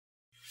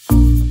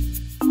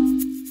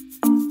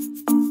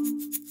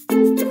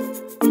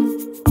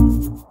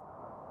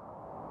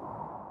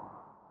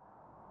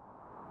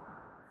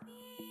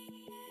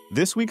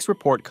This week's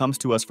report comes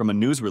to us from a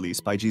news release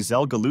by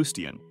Giselle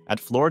Galustian at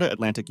Florida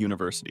Atlantic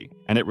University,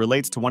 and it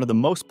relates to one of the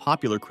most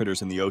popular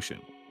critters in the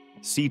ocean,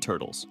 sea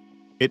turtles.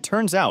 It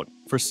turns out,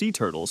 for sea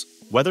turtles,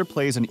 weather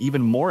plays an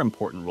even more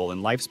important role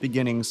in life's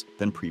beginnings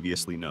than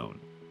previously known.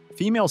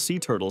 Female sea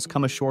turtles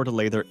come ashore to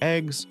lay their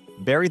eggs,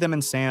 bury them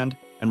in sand,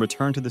 and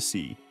return to the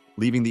sea,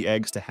 leaving the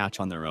eggs to hatch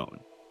on their own.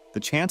 The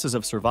chances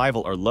of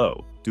survival are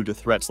low due to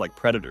threats like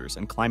predators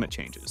and climate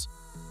changes.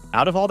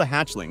 Out of all the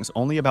hatchlings,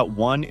 only about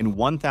 1 in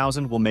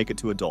 1,000 will make it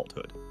to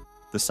adulthood.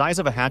 The size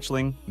of a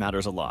hatchling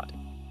matters a lot.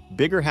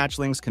 Bigger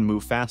hatchlings can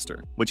move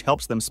faster, which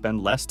helps them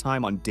spend less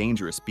time on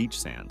dangerous beach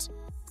sands.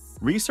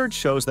 Research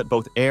shows that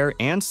both air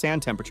and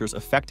sand temperatures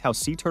affect how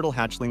sea turtle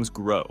hatchlings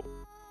grow.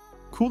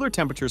 Cooler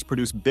temperatures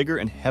produce bigger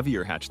and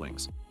heavier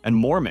hatchlings, and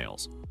more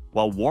males,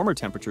 while warmer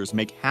temperatures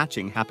make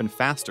hatching happen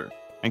faster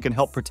and can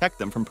help protect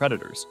them from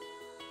predators.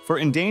 For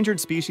endangered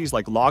species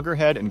like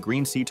loggerhead and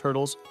green sea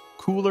turtles,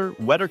 cooler,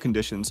 wetter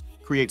conditions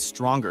create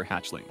stronger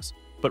hatchlings.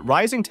 But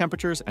rising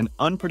temperatures and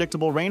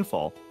unpredictable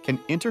rainfall can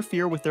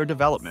interfere with their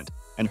development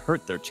and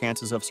hurt their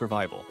chances of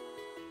survival.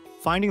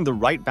 Finding the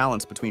right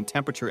balance between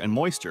temperature and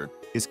moisture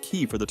is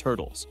key for the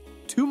turtles.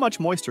 Too much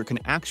moisture can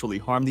actually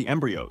harm the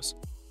embryos.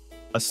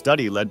 A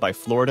study led by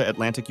Florida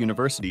Atlantic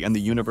University and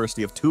the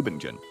University of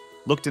Tübingen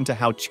looked into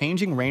how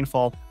changing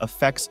rainfall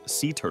affects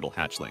sea turtle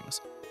hatchlings.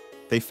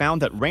 They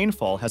found that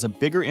rainfall has a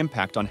bigger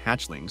impact on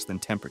hatchlings than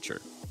temperature.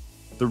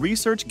 The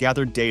research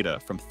gathered data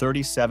from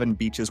 37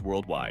 beaches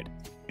worldwide,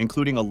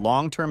 including a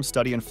long-term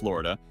study in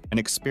Florida and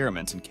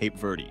experiments in Cape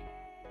Verde.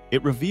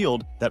 It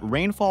revealed that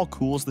rainfall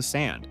cools the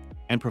sand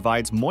and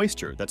provides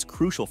moisture that's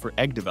crucial for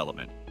egg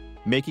development,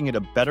 making it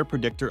a better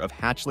predictor of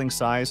hatchling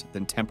size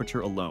than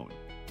temperature alone.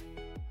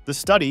 The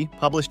study,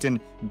 published in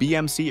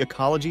BMC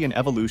Ecology and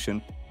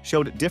Evolution,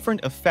 showed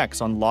different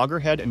effects on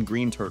loggerhead and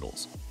green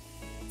turtles.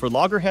 For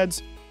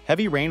loggerheads,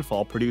 heavy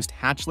rainfall produced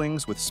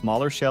hatchlings with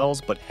smaller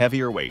shells but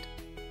heavier weight.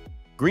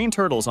 Green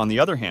turtles, on the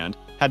other hand,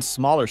 had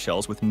smaller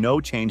shells with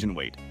no change in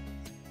weight.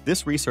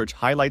 This research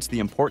highlights the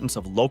importance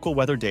of local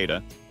weather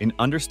data in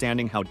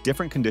understanding how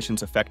different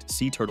conditions affect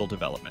sea turtle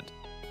development.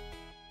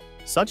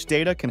 Such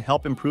data can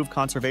help improve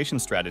conservation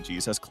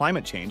strategies as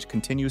climate change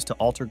continues to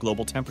alter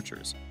global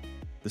temperatures.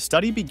 The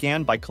study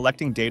began by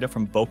collecting data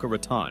from Boca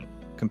Raton,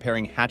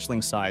 comparing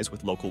hatchling size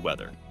with local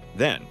weather.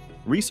 Then,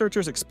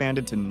 researchers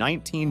expanded to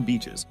 19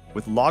 beaches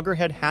with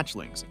loggerhead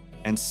hatchlings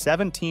and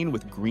 17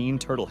 with green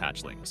turtle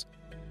hatchlings.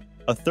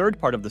 A third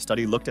part of the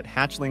study looked at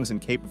hatchlings in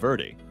Cape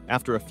Verde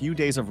after a few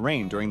days of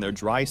rain during their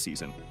dry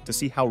season to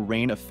see how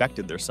rain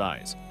affected their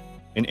size.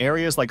 In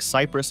areas like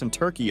Cyprus and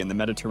Turkey in the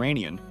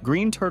Mediterranean,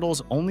 green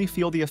turtles only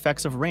feel the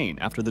effects of rain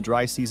after the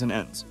dry season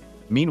ends.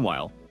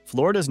 Meanwhile,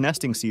 Florida's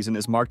nesting season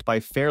is marked by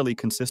fairly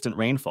consistent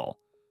rainfall,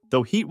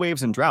 though heat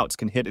waves and droughts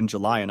can hit in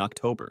July and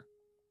October.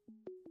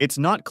 It's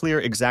not clear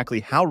exactly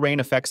how rain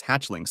affects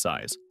hatchling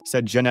size,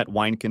 said Jeanette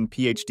Weinken,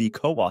 PhD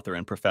co-author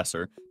and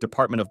professor,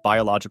 Department of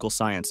Biological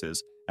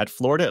Sciences, at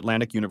Florida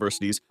Atlantic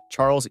University's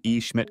Charles E.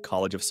 Schmidt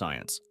College of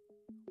Science.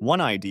 One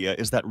idea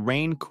is that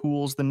rain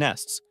cools the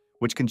nests,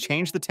 which can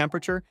change the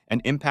temperature and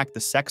impact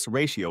the sex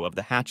ratio of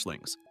the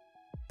hatchlings.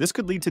 This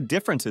could lead to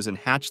differences in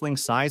hatchling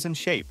size and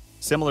shape,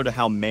 similar to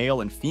how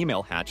male and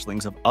female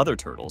hatchlings of other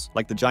turtles,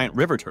 like the giant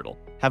river turtle,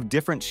 have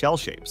different shell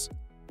shapes.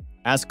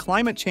 As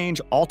climate change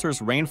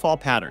alters rainfall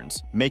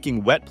patterns,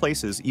 making wet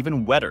places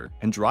even wetter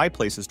and dry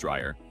places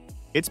drier,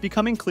 it's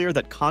becoming clear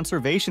that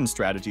conservation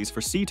strategies for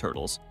sea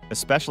turtles,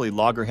 especially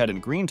loggerhead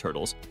and green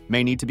turtles,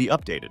 may need to be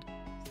updated.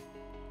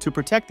 To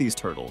protect these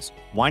turtles,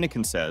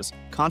 Weineken says,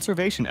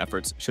 conservation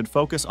efforts should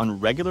focus on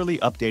regularly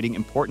updating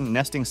important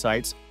nesting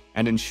sites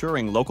and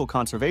ensuring local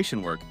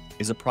conservation work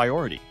is a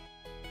priority.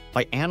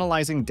 By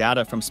analyzing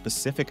data from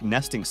specific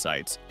nesting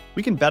sites,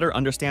 we can better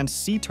understand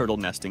sea turtle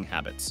nesting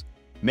habits.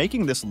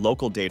 Making this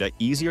local data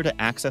easier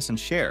to access and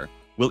share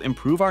will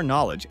improve our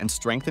knowledge and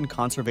strengthen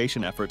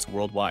conservation efforts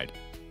worldwide.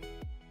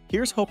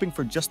 Here's hoping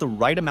for just the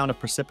right amount of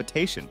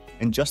precipitation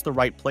in just the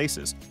right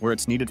places where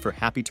it's needed for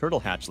happy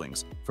turtle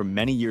hatchlings for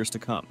many years to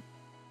come.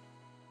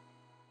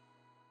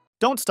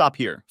 Don't stop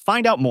here.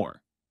 Find out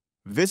more.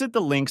 Visit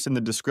the links in the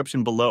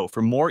description below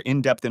for more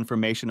in-depth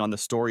information on the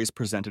stories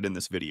presented in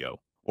this video.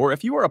 Or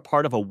if you are a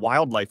part of a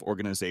wildlife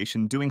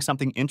organization doing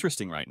something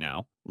interesting right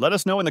now, let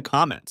us know in the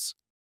comments.